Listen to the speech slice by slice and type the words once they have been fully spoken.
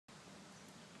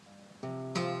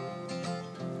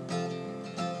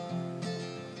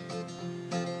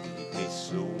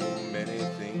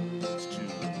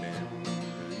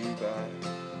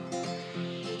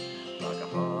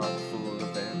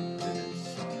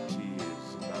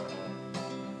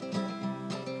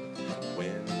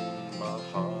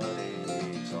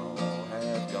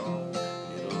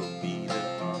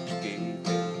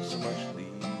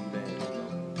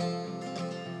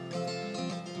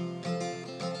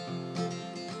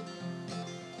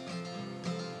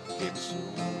so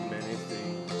many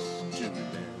things to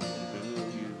remember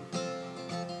you.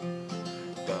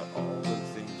 But all the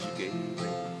things you gave me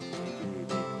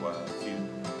quite a few.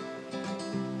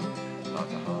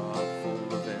 Like a heart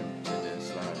full of emptiness,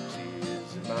 like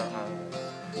tears in my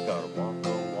eyes. Gotta walk a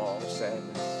wall of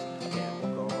sadness, I can't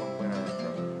walk on when I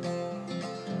cry.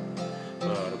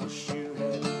 But I wish you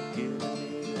had given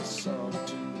me this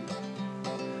solitude.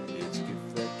 It's a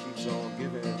gift that keeps on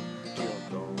giving till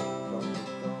gone.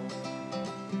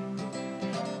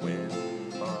 When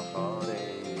my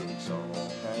heartaches all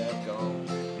have gone,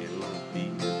 it'll be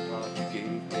the part you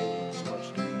gave me so much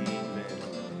to leave in.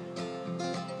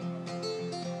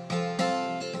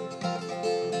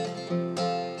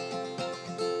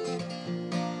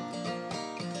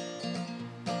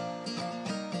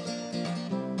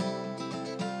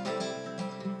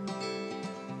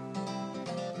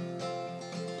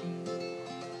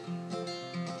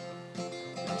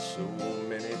 So